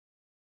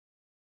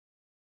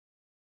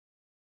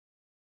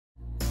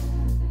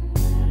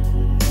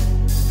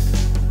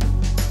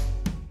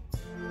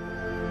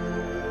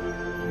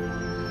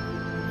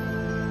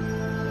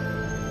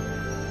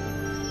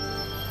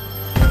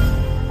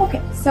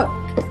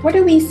What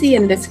do we see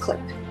in this clip?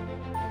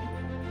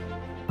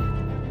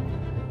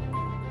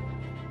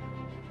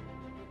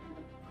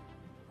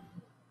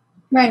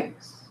 Right.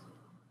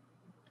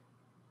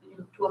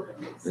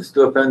 There's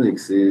two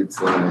appendixes.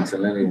 It's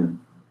an alien.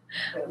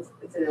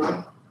 It's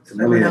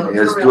an alien. It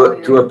has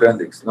two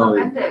appendix. No.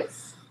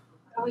 Appendix.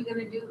 What are we going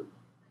to do?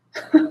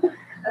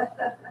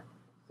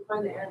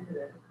 Find the end of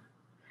it.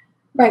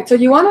 Right. So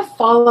you want to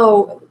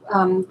follow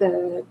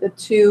the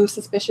two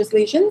suspicious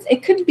lesions.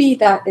 It could be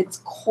that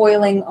it's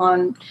coiling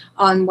on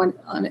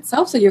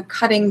itself. So you're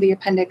cutting the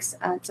appendix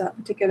at a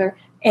particular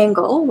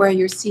angle where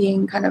you're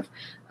seeing kind of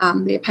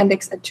the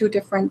appendix at two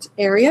different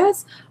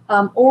areas,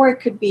 or it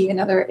could be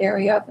another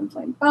area of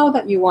inflamed bowel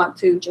that you want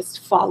to just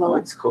follow.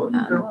 It's coiling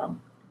around.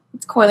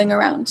 It's coiling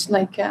around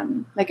like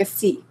a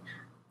C.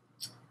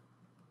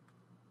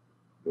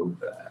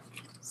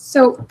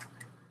 So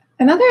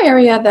another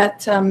area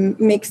that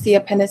makes the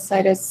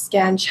appendicitis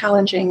scan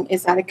challenging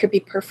is that it could be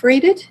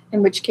perforated,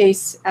 in which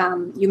case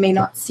you may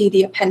not see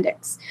the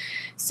appendix.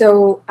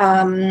 So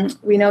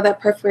we know that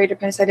perforated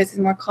appendicitis is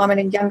more common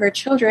in younger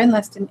children,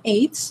 less than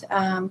 8,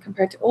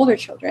 compared to older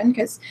children,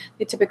 because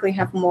they typically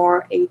have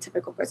more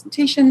atypical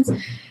presentations.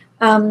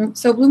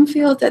 So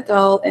Bloomfield et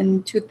al.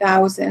 In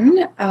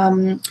 2000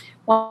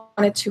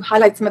 wanted to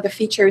highlight some of the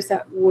features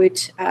that would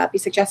be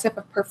suggestive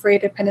of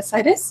perforated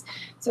appendicitis.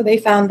 So they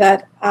found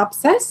that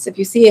abscess, if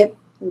you see it,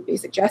 would be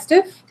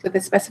suggestive with a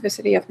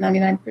specificity of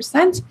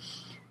 99%.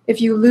 If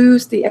you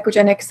lose the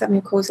echogenic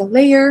submucosal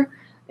layer,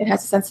 it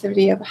has a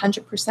sensitivity of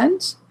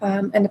 100%,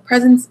 and the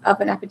presence of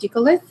an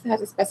appendicolith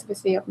has a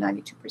specificity of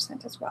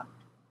 92% as well.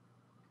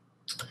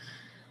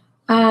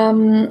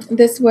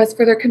 This was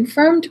further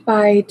confirmed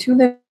by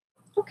two.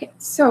 Okay,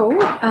 so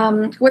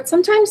what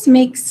sometimes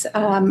makes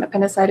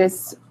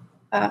appendicitis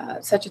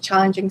such a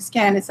challenging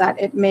scan is that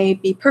it may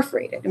be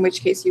perforated, in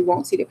which case you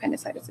won't see the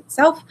appendicitis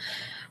itself.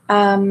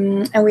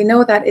 And we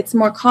know that it's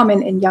more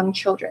common in young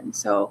children.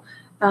 So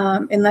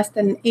in less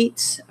than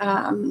 8,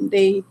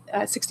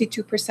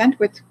 62%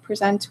 would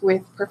present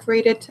with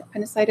perforated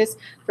appendicitis,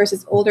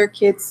 versus older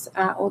kids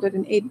older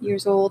than 8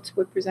 years old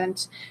would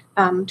present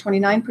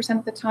 29%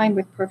 of the time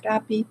with perf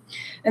appy.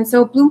 And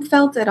so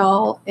Bloomfield et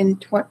al. In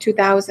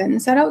 2000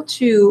 set out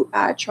to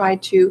try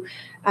to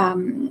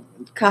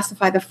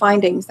classify the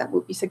findings that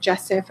would be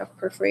suggestive of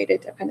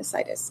perforated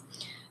appendicitis.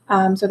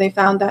 So they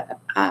found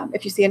that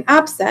if you see an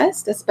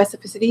abscess, the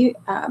specificity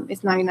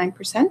is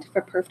 99%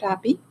 for perf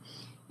appy.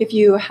 If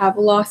you have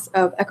loss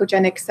of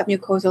echogenic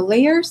submucosal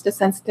layers, the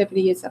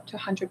sensitivity is up to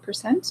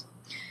 100%.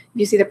 If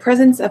you see the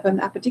presence of an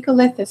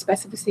appendicolith, the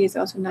specificity is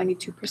also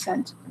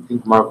 92%. I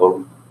think Mark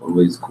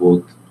always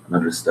quote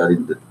another study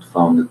that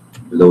found that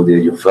below the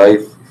age of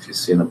 5, if you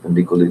see an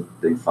appendicolith,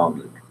 they found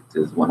like it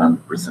is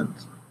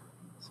 100%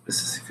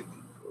 specific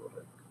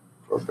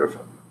for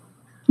perfect.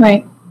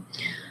 Right.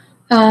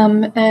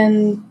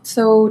 And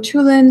so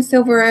Chulin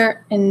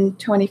Silver in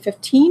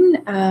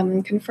 2015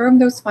 confirmed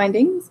those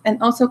findings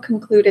and also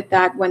concluded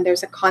that when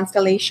there's a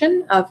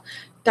constellation of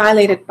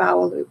dilated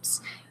bowel loops,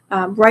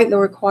 right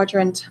lower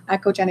quadrant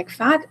echogenic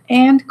fat,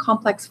 and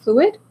complex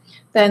fluid,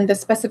 then the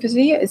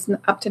specificity is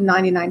up to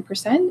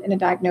 99% in a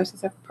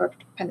diagnosis of perf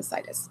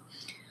appendicitis.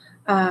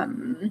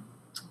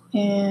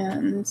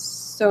 And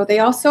so they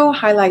also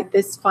highlight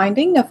this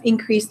finding of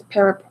increased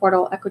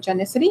periportal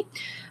echogenicity.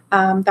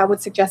 That would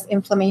suggest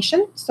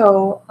inflammation.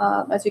 So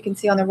as you can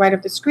see on the right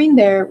of the screen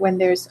there, when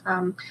there's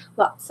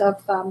lots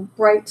of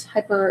bright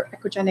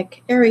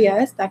hyperechogenic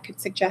areas, that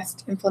could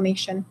suggest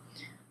inflammation.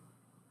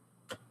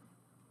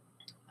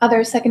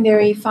 Other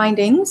secondary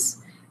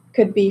findings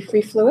could be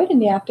free fluid in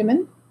the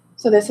abdomen.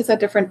 So this is a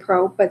different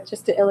probe, but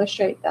just to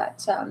illustrate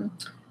that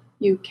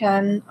you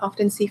can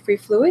often see free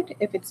fluid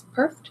if it's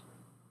perfed.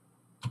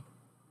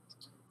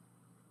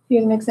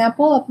 Here's an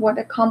example of what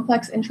a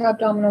complex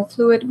intra-abdominal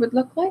fluid would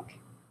look like.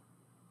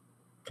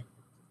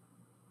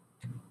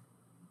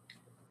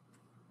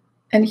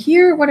 And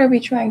here, what are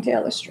we trying to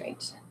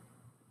illustrate?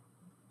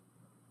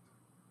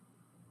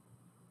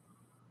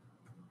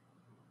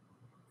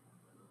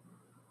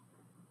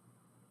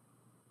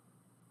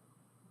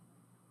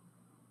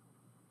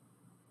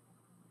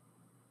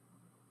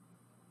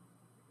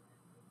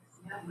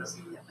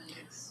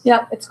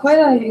 Yeah, it's quite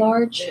a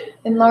large,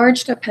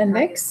 enlarged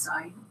appendix.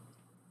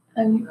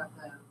 And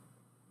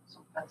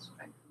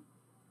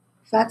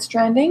fat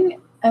stranding.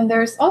 And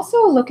there's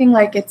also looking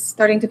like it's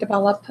starting to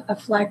develop a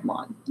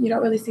phlegmon. You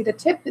don't really see the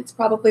tip. It's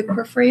probably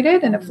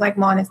perforated and a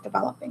phlegmon is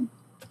developing.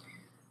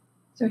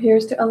 So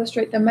here's to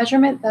illustrate the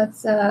measurement.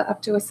 That's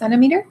up to 1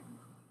 centimeter.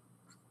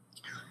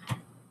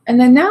 And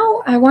then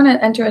now I want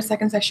to enter a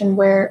second section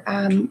where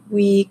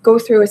we go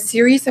through a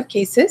series of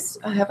cases.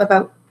 I have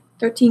about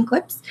 13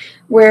 clips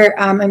where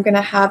I'm going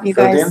to have you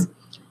guys...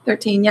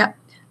 13, yeah.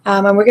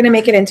 And we're going to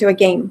make it into a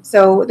game.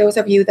 So those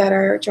of you that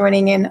are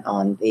joining in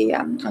on the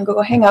on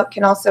Google Hangout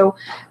can also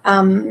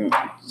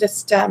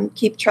just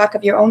keep track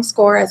of your own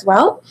score as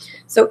well.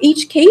 So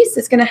each case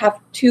is going to have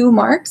 2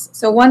 marks.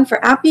 So one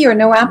for appy or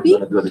no appy.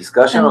 Do a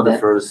discussion or the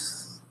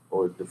first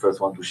or the first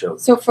one to shout?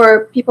 So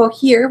for people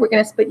here, we're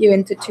going to split you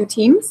into two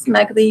teams,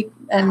 Magali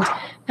and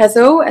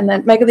Pezzo, and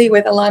then Magali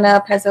with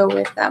Alana, Pezzo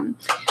with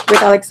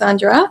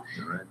Alexandra. All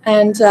right.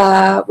 And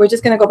we're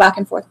just going to go back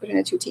and forth between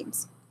the two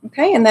teams.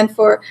 Okay, and then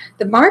for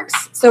the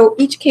marks, so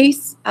each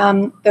case,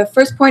 the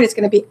first point is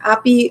going to be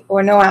appy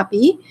or no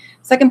appy.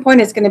 Second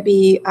point is going to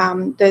be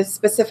the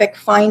specific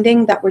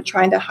finding that we're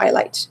trying to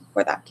highlight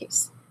for that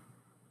case,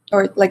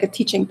 or like a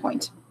teaching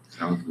point.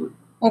 Sounds good.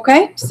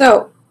 Okay,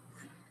 so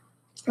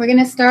we're going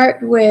to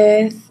start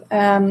with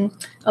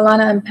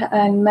Alana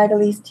and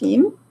Magali's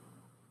team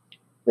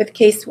with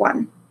case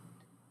 1.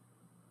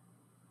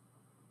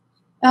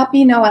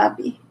 Appy, no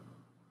appy.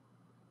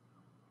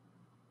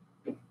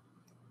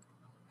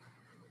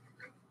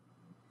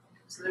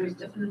 So there is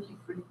definitely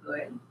free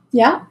fluid.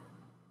 Yeah?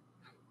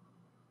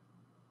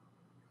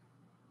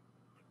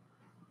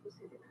 You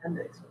see the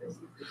appendix, but I see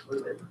free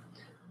fluid.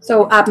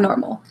 So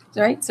abnormal,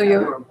 right? So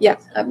you're, Abnormal. yeah,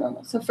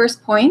 abnormal. So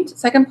first point.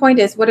 Second point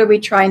is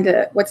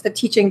what's the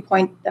teaching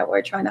point that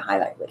we're trying to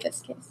highlight with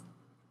this case?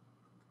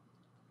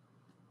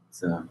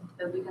 So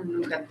Then we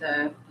can look at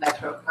the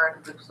lateral part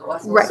of the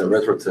psoas. Right. it's a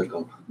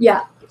retrocecal.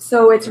 Yeah,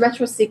 so it's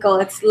retrocecal,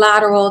 it's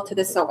lateral to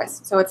the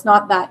psoas. So it's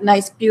not that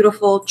nice,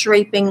 beautiful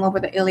draping over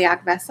the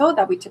iliac vessel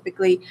that we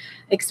typically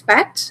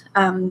expect.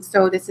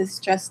 So this is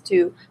just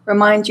to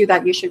remind you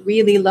that you should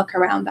really look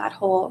around that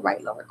whole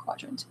right lower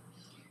quadrant.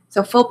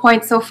 So full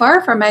points so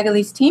far for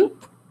Magali's team.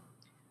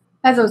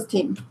 Pezzo's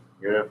team.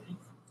 Yeah.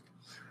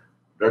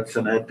 That's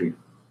an epi.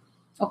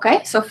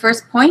 Okay, so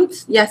first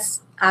point,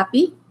 yes,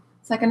 appy.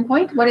 Second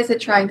point, what is it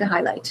trying to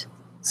highlight?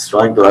 It's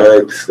trying to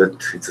highlight that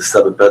it's a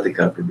subhepatic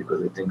epi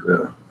because I think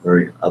we're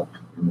very up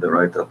in the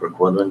right upper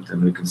quadrant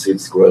and we can see it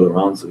scroll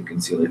around, so we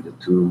can see like the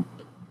two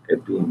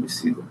epi and we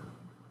see the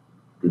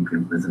deep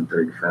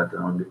mesenteric fat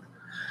around it.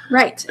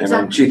 Right, And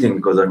I'm cheating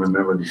because I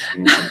remember this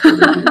thing.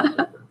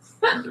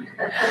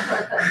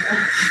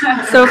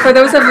 So for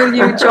those of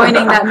you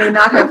joining that may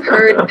not have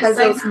heard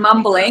Pezzo's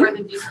mumbling, For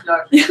the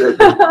discharge.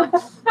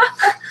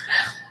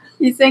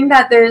 he's saying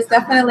that there's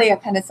definitely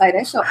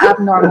appendicitis, so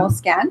abnormal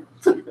scan.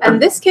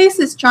 And this case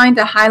is trying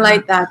to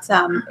highlight that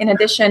in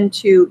addition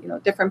to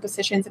different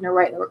positions in the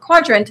right lower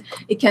quadrant,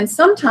 it can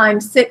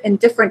sometimes sit in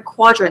different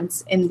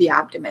quadrants in the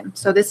abdomen.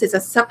 So this is a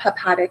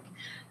subhepatic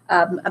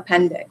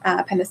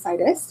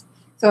appendicitis.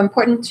 So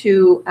important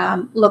to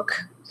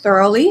look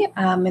thoroughly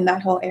in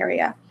that whole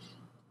area.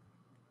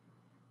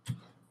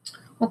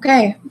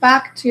 Okay,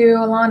 back to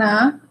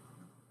Alana.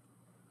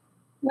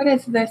 What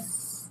is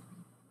this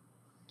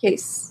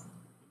case?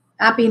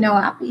 Appy, no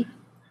appy?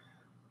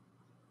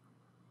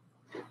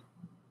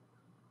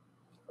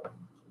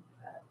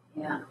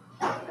 Yeah.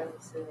 I would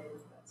say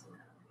that's an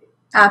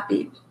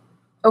Appy.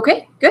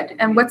 Okay, good.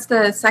 And what's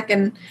the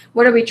second?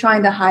 What are we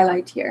trying to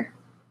highlight here?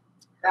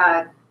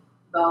 that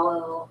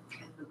bowel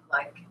can look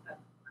like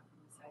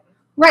appendicitis.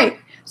 Right.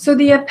 So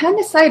the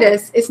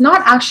appendicitis is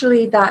not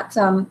actually that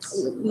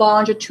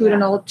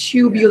longitudinal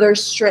tubular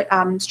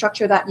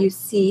structure that you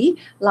see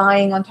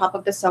lying on top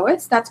of the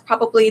psoas. That's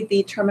probably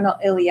the terminal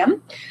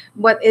ileum.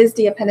 What is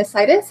the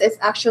appendicitis? It's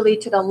actually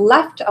to the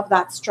left of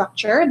that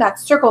structure, that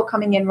circle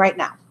coming in right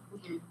now.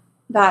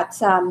 That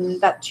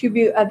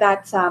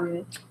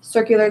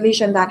circular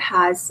lesion that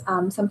has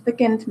some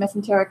thickened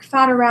mesenteric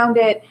fat around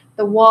it.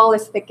 The wall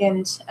is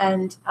thickened,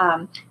 and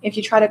if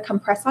you try to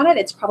compress on it,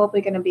 it's probably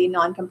going to be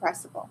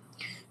non-compressible.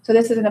 So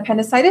this is an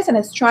appendicitis, and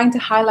it's trying to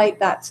highlight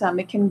that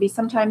it can be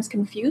sometimes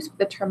confused with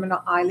the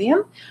terminal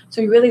ileum.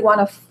 So you really want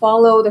to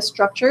follow the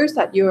structures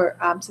that you're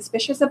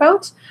suspicious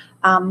about,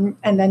 and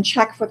then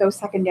check for those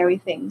secondary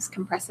things: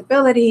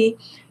 compressibility.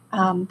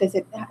 Is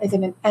it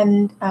an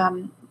end?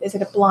 Is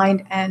it a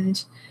blind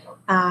end?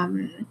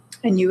 And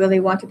you really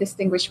want to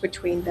distinguish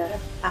between the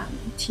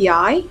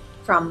TI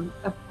from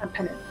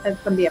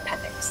the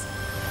appendix.